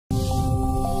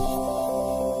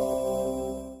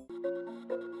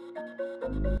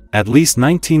At least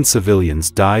 19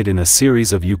 civilians died in a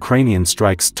series of Ukrainian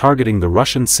strikes targeting the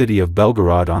Russian city of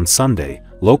Belgorod on Sunday,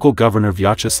 local governor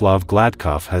Vyacheslav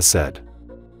Gladkov has said.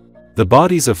 The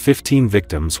bodies of 15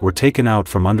 victims were taken out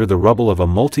from under the rubble of a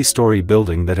multi-story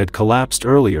building that had collapsed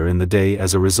earlier in the day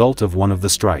as a result of one of the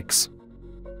strikes.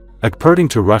 According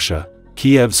to Russia,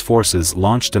 Kiev's forces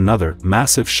launched another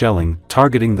massive shelling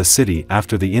targeting the city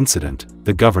after the incident,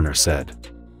 the governor said.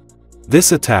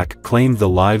 This attack claimed the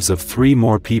lives of 3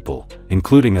 more people,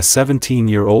 including a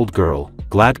 17-year-old girl,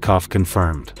 Gladkov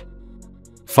confirmed.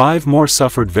 5 more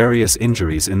suffered various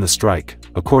injuries in the strike,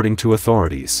 according to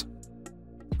authorities.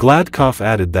 Gladkov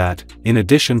added that, in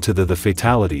addition to the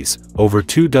fatalities, over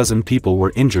 24 people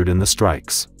were injured in the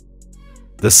strikes.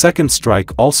 The second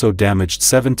strike also damaged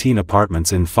 17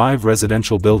 apartments in 5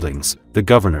 residential buildings, the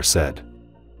governor said.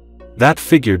 That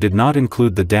figure did not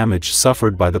include the damage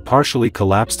suffered by the partially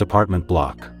collapsed apartment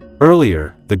block.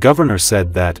 Earlier, the governor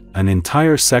said that an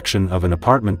entire section of an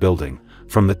apartment building,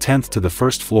 from the 10th to the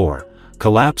 1st floor,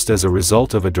 collapsed as a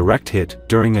result of a direct hit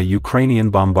during a Ukrainian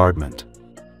bombardment.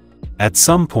 At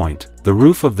some point, the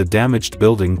roof of the damaged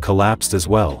building collapsed as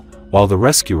well, while the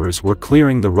rescuers were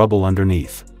clearing the rubble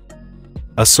underneath.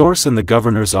 A source in the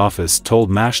governor's office told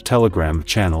MASH Telegram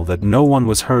channel that no one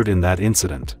was hurt in that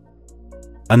incident.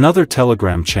 Another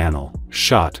Telegram channel,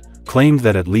 Shot, claimed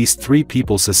that at least 3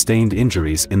 people sustained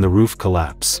injuries in the roof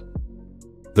collapse.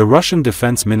 The Russian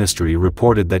Defense Ministry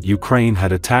reported that Ukraine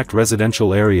had attacked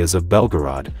residential areas of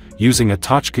Belgorod, using a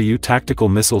Tochka-U tactical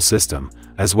missile system,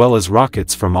 as well as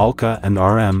rockets from Alka and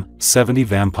RM-70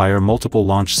 Vampire multiple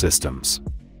launch systems.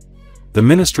 The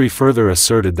ministry further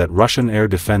asserted that Russian air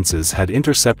defenses had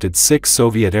intercepted 6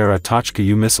 Soviet-era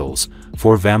Tochka-U missiles,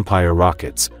 4 Vampire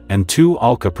rockets, and 2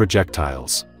 Alka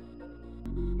projectiles.